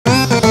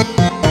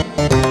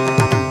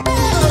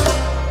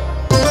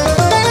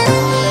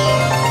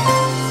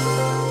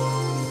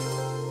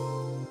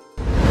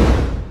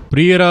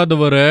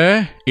ಪ್ರಿಯರಾದವರೇ,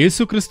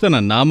 ಯೇಸುಕ್ರಿಸ್ತನ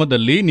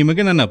ನಾಮದಲ್ಲಿ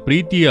ನಿಮಗೆ ನನ್ನ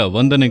ಪ್ರೀತಿಯ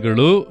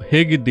ವಂದನೆಗಳು.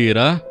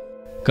 ಹೇಗಿದ್ದೀರಾ?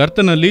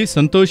 ಕರ್ತನಲ್ಲಿ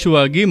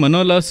ಸಂತೋಷವಾಗಿ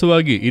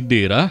ಮನೋಲ್ಲಾಸವಾಗಿ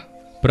ಇದ್ದೀರಾ?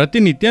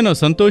 ಪ್ರತಿನಿತ್ಯ ನಾವು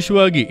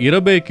ಸಂತೋಷವಾಗಿ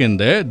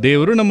ಇರಬೇಕೆಂದೇ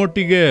ದೇವರು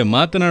ನಮ್ಮೊಟ್ಟಿಗೆ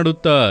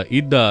ಮಾತನಾಡುತ್ತಾ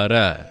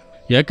ಇದ್ದಾರೆ.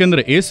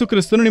 ಯಾಕೆಂದ್ರೆ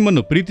ಯೇಸುಕ್ರಿಸ್ತನು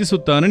ನಿಮ್ಮನ್ನು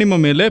ಪ್ರೀತಿಸುತ್ತಾನೆ, ನಿಮ್ಮ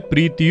ಮೇಲೆ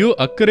ಪ್ರೀತಿಯೂ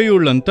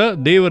ಅಕ್ಕರೆಯುಳ್ಳಂತ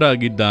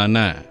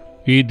ದೇವರಾಗಿದ್ದಾನೆ.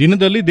 ಈ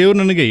ದಿನದಲ್ಲಿ ದೇವರು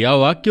ನನಗೆ ಯಾವ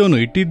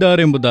ವಾಕ್ಯವನ್ನು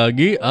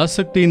ಇಟ್ಟಿದ್ದಾರೆಂಬುದಾಗಿ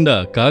ಆಸಕ್ತಿಯಿಂದ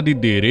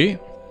ಕಾದಿದ್ದೀರಿ.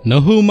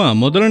 ನಹೂಮ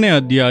 1ನೇ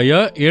ಅಧ್ಯಾಯ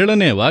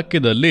 7ನೇ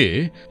ವಾಕ್ಯದಲ್ಲಿ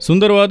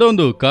ಸುಂದರವಾದ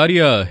ಒಂದು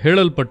ಕಾರ್ಯ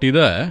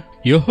ಹೇಳಲ್ಪಟ್ಟಿದೆ.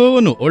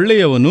 ಯೆಹೋವನು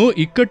ಒಳ್ಳೆಯವನು,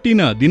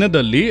 ಇಕ್ಕಟ್ಟಿನ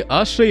ದಿನದಲ್ಲಿ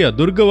ಆಶ್ರಯ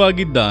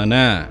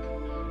ದುರ್ಗವಾಗಿದ್ದಾನೆ.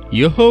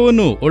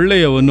 ಯೆಹೋವನು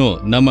ಒಳ್ಳೆಯವನು,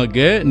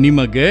 ನಮಗೆ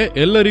ನಿಮಗೆ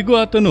ಎಲ್ಲರಿಗೂ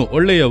ಆತನು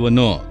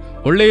ಒಳ್ಳೆಯವನು,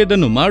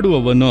 ಒಳ್ಳೆಯದನ್ನು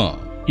ಮಾಡುವವನು.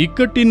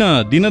 ಇಕ್ಕಟ್ಟಿನ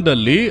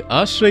ದಿನದಲ್ಲಿ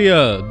ಆಶ್ರಯ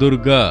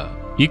ದುರ್ಗ.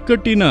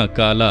 ಇಕ್ಕಟ್ಟಿನ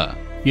ಕಾಲ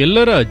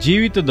ಎಲ್ಲರ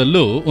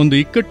ಜೀವಿತದಲ್ಲೂ ಒಂದು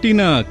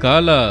ಇಕ್ಕಟ್ಟಿನ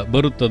ಕಾಲ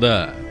ಬರುತ್ತದೆ.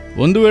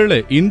 ಒಂದು ವೇಳೆ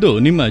ಇಂದು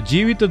ನಿಮ್ಮ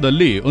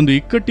ಜೀವಿತದಲ್ಲಿ ಒಂದು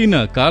ಇಕ್ಕಟ್ಟಿನ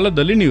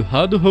ಕಾಲದಲ್ಲಿ ನೀವು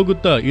ಹಾದು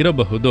ಹೋಗುತ್ತಾ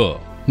ಇರಬಹುದು.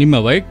 ನಿಮ್ಮ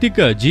ವೈಯಕ್ತಿಕ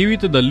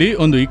ಜೀವಿತದಲ್ಲಿ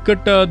ಒಂದು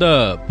ಇಕ್ಕಟ್ಟಾದ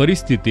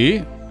ಪರಿಸ್ಥಿತಿ,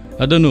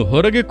 ಅದನ್ನು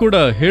ಹೊರಗೆ ಕೂಡ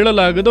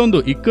ಹೇಳಲಾಗದ ಒಂದು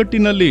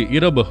ಇಕ್ಕಟ್ಟಿನಲ್ಲಿ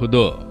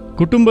ಇರಬಹುದು.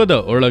 ಕುಟುಂಬದ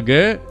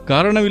ಒಳಗೆ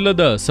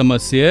ಕಾರಣವಿಲ್ಲದ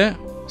ಸಮಸ್ಯೆ,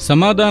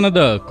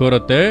 ಸಮಾಧಾನದ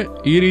ಕೊರತೆ,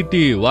 ಈ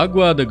ರೀತಿ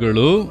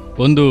ವಾಗ್ವಾದಗಳು,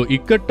 ಒಂದು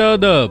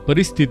ಇಕ್ಕಟ್ಟಾದ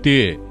ಪರಿಸ್ಥಿತಿ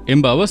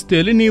ಎಂಬ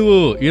ಅವಸ್ಥೆಯಲ್ಲಿ ನೀವು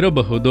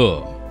ಇರಬಹುದು.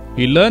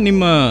 ಇಲ್ಲ,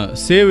 ನಿಮ್ಮ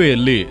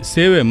ಸೇವೆಯಲ್ಲಿ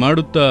ಸೇವೆ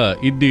ಮಾಡುತ್ತಾ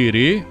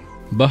ಇದ್ದೀರಿ,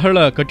 ಬಹಳ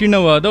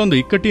ಕಠಿಣವಾದ ಒಂದು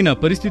ಇಕ್ಕಟ್ಟಿನ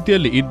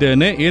ಪರಿಸ್ಥಿತಿಯಲ್ಲಿ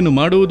ಇದ್ದೇನೆ, ಏನು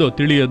ಮಾಡುವುದೋ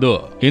ತಿಳಿಯದೋ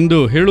ಎಂದು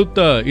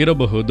ಹೇಳುತ್ತಾ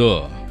ಇರಬಹುದು.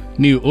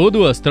 ನೀವು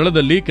ಓದುವ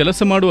ಸ್ಥಳದಲ್ಲಿ,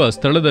 ಕೆಲಸ ಮಾಡುವ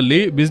ಸ್ಥಳದಲ್ಲಿ,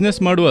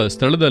 ಬಿಸ್ನೆಸ್ ಮಾಡುವ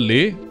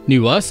ಸ್ಥಳದಲ್ಲಿ,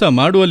 ನೀವು ವಾಸ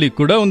ಮಾಡುವಲ್ಲಿ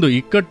ಕೂಡ ಒಂದು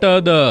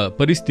ಇಕ್ಕಟ್ಟಾದ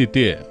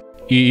ಪರಿಸ್ಥಿತಿ.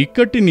 ಈ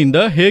ಇಕ್ಕಟ್ಟಿನಿಂದ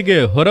ಹೇಗೆ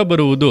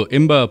ಹೊರಬರುವುದು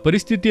ಎಂಬ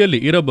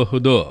ಪರಿಸ್ಥಿತಿಯಲ್ಲಿ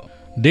ಇರಬಹುದು.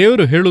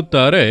 ದೇವರು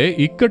ಹೇಳುತ್ತಾರೆ,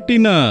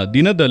 ಇಕ್ಕಟ್ಟಿನ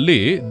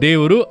ದಿನದಲ್ಲಿ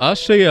ದೇವರು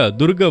ಆಶ್ರಯ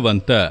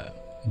ದುರ್ಗವಂತ.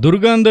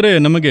 ದುರ್ಗ ಅಂದರೆ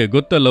ನಮಗೆ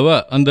ಗೊತ್ತಲ್ಲವ?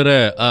 ಅಂದರೆ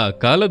ಆ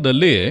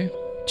ಕಾಲದಲ್ಲಿ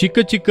ಚಿಕ್ಕ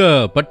ಚಿಕ್ಕ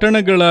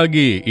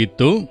ಪಟ್ಟಣಗಳಾಗಿ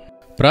ಇತ್ತು.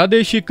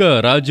 ಪ್ರಾದೇಶಿಕ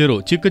ರಾಜರು,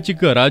 ಚಿಕ್ಕ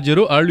ಚಿಕ್ಕ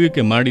ರಾಜರು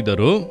ಆಳ್ವಿಕೆ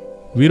ಮಾಡಿದರು.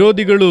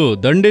 ವಿರೋಧಿಗಳು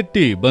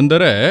ದಂಡೆತ್ತಿ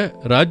ಬಂದರೆ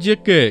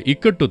ರಾಜ್ಯಕ್ಕೆ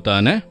ಇಕ್ಕಟ್ಟು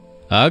ತಾನೆ.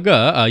 ಆಗ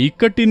ಆ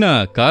ಇಕ್ಕಟ್ಟಿನ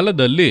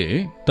ಕಾಲದಲ್ಲಿ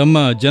ತಮ್ಮ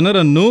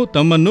ಜನರನ್ನು,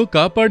 ತಮ್ಮನ್ನು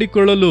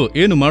ಕಾಪಾಡಿಕೊಳ್ಳಲು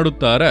ಏನು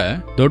ಮಾಡುತ್ತಾರೆ?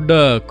 ದೊಡ್ಡ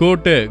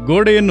ಕೋಟೆ,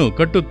 ಗೋಡೆಯನ್ನು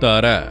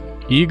ಕಟ್ಟುತ್ತಾರೆ.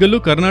 ಈಗಲೂ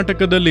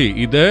ಕರ್ನಾಟಕದಲ್ಲಿ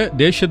ಇದೆ,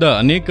 ದೇಶದ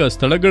ಅನೇಕ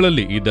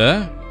ಸ್ಥಳಗಳಲ್ಲಿ ಇದೆ.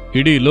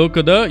 ಇಡೀ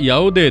ಲೋಕದ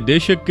ಯಾವುದೇ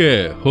ದೇಶಕ್ಕೆ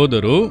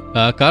ಹೋದರೂ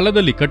ಆ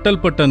ಕಾಲದಲ್ಲಿ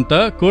ಕಟ್ಟಲ್ಪಟ್ಟಂತ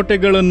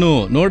ಕೋಟೆಗಳನ್ನು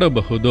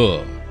ನೋಡಬಹುದು.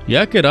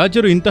 ಯಾಕೆ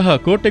ರಾಜರು ಇಂತಹ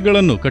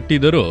ಕೋಟೆಗಳನ್ನು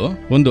ಕಟ್ಟಿದರು?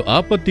 ಒಂದು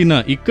ಆಪತ್ತಿನ,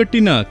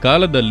 ಇಕ್ಕಟ್ಟಿನ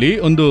ಕಾಲದಲ್ಲಿ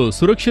ಒಂದು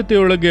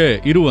ಸುರಕ್ಷತೆಯೊಳಗೆ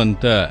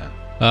ಇರುವಂತ.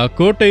 ಆ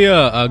ಕೋಟೆಯ,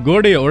 ಆ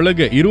ಗೋಡೆಯ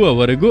ಒಳಗೆ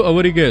ಇರುವವರೆಗೂ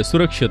ಅವರಿಗೆ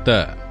ಸುರಕ್ಷತೆ.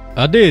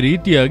 ಅದೇ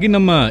ರೀತಿಯಾಗಿ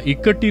ನಮ್ಮ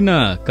ಇಕ್ಕಟ್ಟಿನ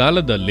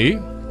ಕಾಲದಲ್ಲಿ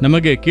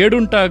ನಮಗೆ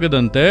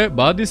ಕೇಡುಂಟಾಗದಂತೆ,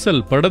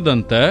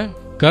 ಬಾಧಿಸಲ್ಪಡದಂತೆ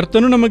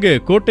ಕರ್ತನು ನಮಗೆ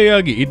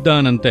ಕೋಟೆಯಾಗಿ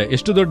ಇದ್ದಾನಂತೆ.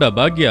 ಎಷ್ಟು ದೊಡ್ಡ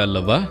ಭಾಗ್ಯ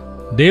ಅಲ್ಲವಾ?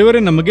 ದೇವರೇ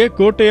ನಮಗೆ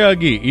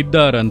ಕೋಟೆಯಾಗಿ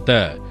ಇದ್ದಾರಂತೆ.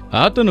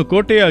 ಆತನು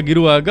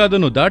ಕೋಟೆಯಾಗಿರುವಾಗ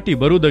ಅದನ್ನು ದಾಟಿ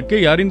ಬರುವುದಕ್ಕೆ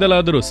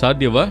ಯಾರಿಂದಲಾದರೂ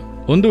ಸಾಧ್ಯವಾ?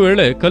 ಒಂದು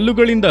ವೇಳೆ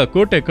ಕಲ್ಲುಗಳಿಂದ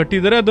ಕೋಟೆ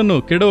ಕಟ್ಟಿದರೆ ಅದನ್ನು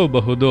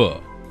ಕೆಡವಬಹುದು.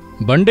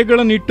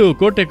 ಬಂಡೆಗಳನ್ನಿಟ್ಟು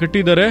ಕೋಟೆ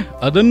ಕಟ್ಟಿದರೆ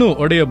ಅದನ್ನು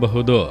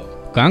ಒಡೆಯಬಹುದು.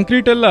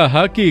 ಕಾಂಕ್ರೀಟ್ ಎಲ್ಲ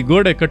ಹಾಕಿ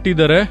ಗೋಡೆ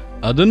ಕಟ್ಟಿದರೆ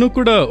ಅದನ್ನು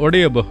ಕೂಡ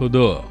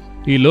ಒಡೆಯಬಹುದು.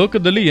 ಈ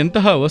ಲೋಕದಲ್ಲಿ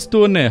ಎಂತಹ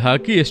ವಸ್ತುವನ್ನೇ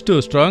ಹಾಕಿ ಎಷ್ಟು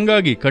ಸ್ಟ್ರಾಂಗ್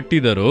ಆಗಿ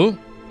ಕಟ್ಟಿದರೂ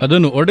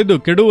ಅದನ್ನು ಒಡೆದು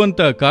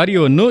ಕೆಡುವಂತ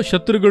ಕಾರ್ಯವನ್ನು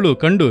ಶತ್ರುಗಳು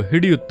ಕಂಡು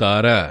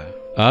ಹಿಡಿಯುತ್ತಾರೆ.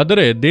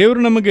 ಆದರೆ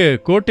ದೇವರು ನಮಗೆ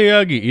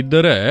ಕೋಟೆಯಾಗಿ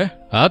ಇದ್ದರೆ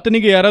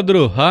ಆತನಿಗೆ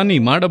ಯಾರಾದರೂ ಹಾನಿ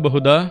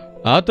ಮಾಡಬಹುದಾ?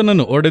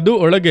 ಆತನನ್ನು ಒಡೆದು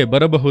ಒಳಗೆ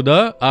ಬರಬಹುದಾ?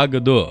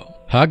 ಆಗದು.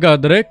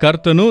 ಹಾಗಾದರೆ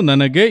ಕರ್ತನು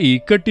ನನಗೆ ಈ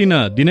ಇಕ್ಕಟ್ಟಿನ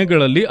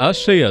ದಿನಗಳಲ್ಲಿ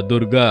ಆಶ್ರಯ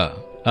ದುರ್ಗ.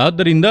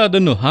 ಆದ್ದರಿಂದ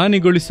ಅದನ್ನು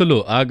ಹಾನಿಗೊಳಿಸಲು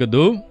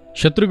ಆಗದು.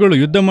 ಶತ್ರುಗಳು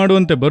ಯುದ್ಧ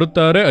ಮಾಡುವಂತೆ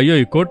ಬರುತ್ತಾರೆ. ಅಯ್ಯೋ,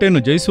 ಈ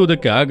ಕೋಟೆಯನ್ನು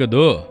ಜಯಿಸುವುದಕ್ಕೆ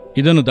ಆಗದು,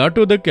 ಇದನ್ನು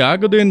ದಾಟುವುದಕ್ಕೆ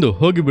ಆಗದು ಎಂದು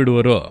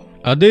ಹೋಗಿಬಿಡುವರು.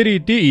 ಅದೇ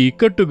ರೀತಿ ಈ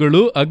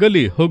ಇಕ್ಕಟ್ಟುಗಳು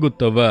ಅಗಲಿ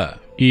ಹೋಗುತ್ತವೆ.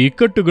 ಈ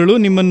ಇಕ್ಕಟ್ಟುಗಳು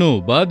ನಿಮ್ಮನ್ನು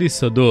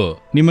ಬಾಧಿಸದು,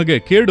 ನಿಮಗೆ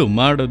ಕೇಡು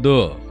ಮಾಡದು.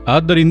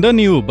 ಆದ್ದರಿಂದ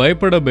ನೀವು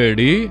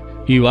ಭಯಪಡಬೇಡಿ.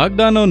 ಈ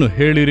ವಾಗ್ದಾನವನ್ನು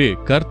ಹೇಳಿರಿ,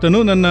 ಕರ್ತನು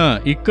ನನ್ನ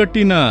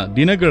ಇಕ್ಕಟ್ಟಿನ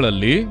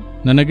ದಿನಗಳಲ್ಲಿ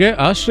ನನಗೆ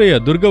ಆಶ್ರಯ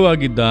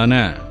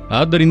ದುರ್ಗವಾಗಿದ್ದಾನೆ.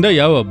 ಆದ್ದರಿಂದ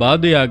ಯಾವ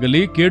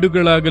ಬಾಧೆಯಾಗಲಿ,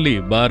 ಕೇಡುಗಳಾಗಲಿ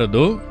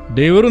ಬಾರದು.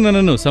 ದೇವರು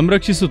ನನ್ನನ್ನು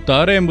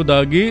ಸಂರಕ್ಷಿಸುತ್ತಾರೆ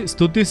ಎಂಬುದಾಗಿ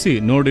ಸ್ತುತಿಸಿ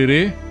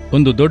ನೋಡಿರಿ.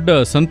 ಒಂದು ದೊಡ್ಡ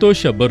ಸಂತೋಷ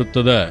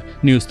ಬರುತ್ತದೆ.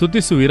 ನೀವು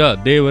ಸ್ತುತಿಸುವಿರಾ,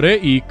 ದೇವರೇ,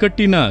 ಈ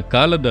ಇಕ್ಕಟ್ಟಿನ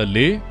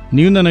ಕಾಲದಲ್ಲಿ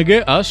ನೀವು ನನಗೆ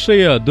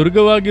ಆಶ್ರಯ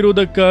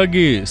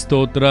ದುರ್ಗವಾಗಿರುವುದಕ್ಕಾಗಿ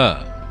ಸ್ತೋತ್ರ.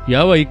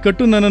 ಯಾವ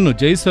ಇಕ್ಕಟ್ಟು ನನ್ನನ್ನು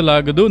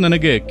ಜಯಿಸಲಾಗದು,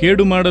 ನನಗೆ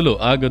ಕೇಡು ಮಾಡಲು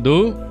ಆಗದು.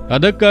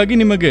 ಅದಕ್ಕಾಗಿ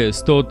ನಿಮಗೆ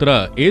ಸ್ತೋತ್ರ.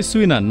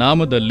 ಯೇಸುವಿನ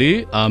ನಾಮದಲ್ಲಿ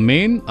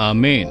ಆಮೇನ್,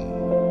 ಆಮೇನ್.